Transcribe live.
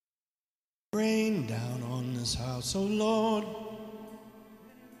Rain down on this house, oh Lord.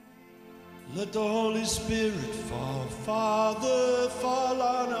 Let the Holy Spirit fall, Father, fall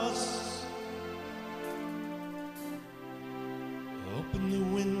on us. Open the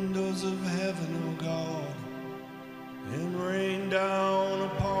windows of heaven, oh God, and rain down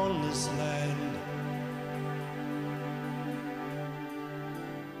upon this land.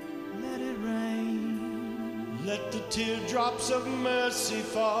 Let it rain. Let the teardrops of mercy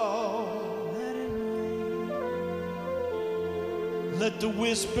fall. Let the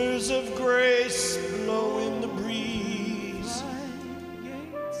whispers of grace blow in the breeze.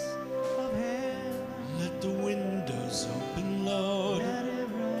 Gates of heaven. Let the windows open, Lord. Let it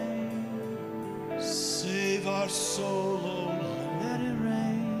rain. Save our soul, oh Lord. Let it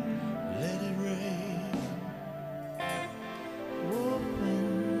rain. Let it rain. Open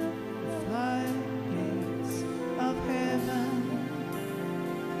the floodgates of heaven.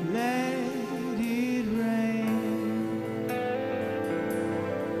 Let it rain.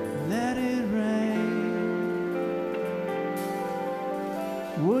 Let it rain.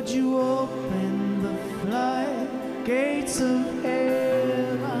 Would you open the floodgates of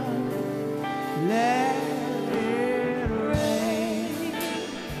heaven? Let it rain.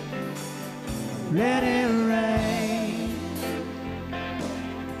 Let it rain.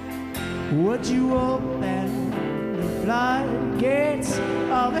 Would you open the floodgates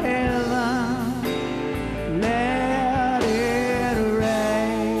of heaven? Let it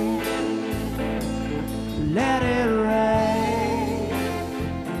rain. Let it rain.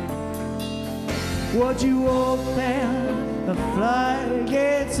 Would you open the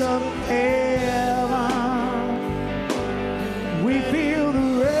floodgates of heaven? We feel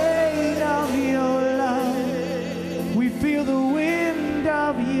the rain of your love. We feel the wind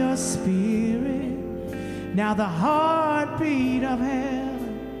of your spirit. Now the heartbeat of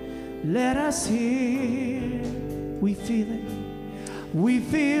heaven, let us hear. We feel it. We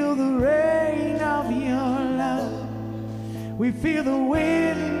feel the rain of your love. We feel the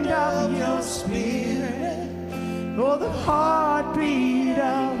wind of your spirit. Oh, the heartbeat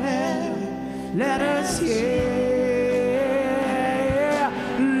of heaven, let us hear.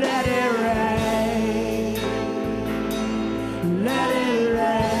 Let it rain. Let it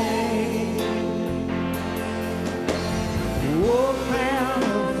rain. Open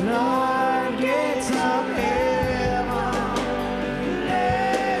the floodgates of heaven.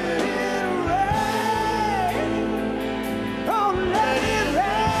 Let it rain. Oh, let it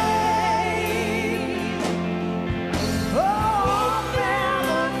rain. Open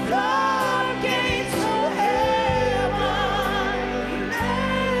the floodgates of heaven.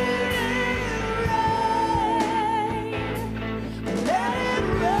 Let it rain. Let it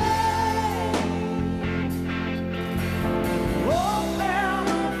rain. Open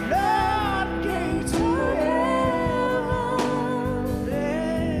the floodgates of heaven.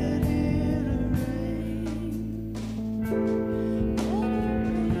 Let it rain.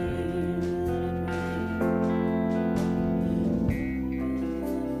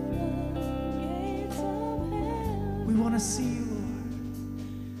 We want to see you,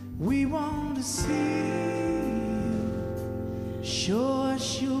 Lord. We want to see you. Show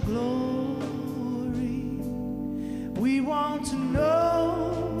us your glory.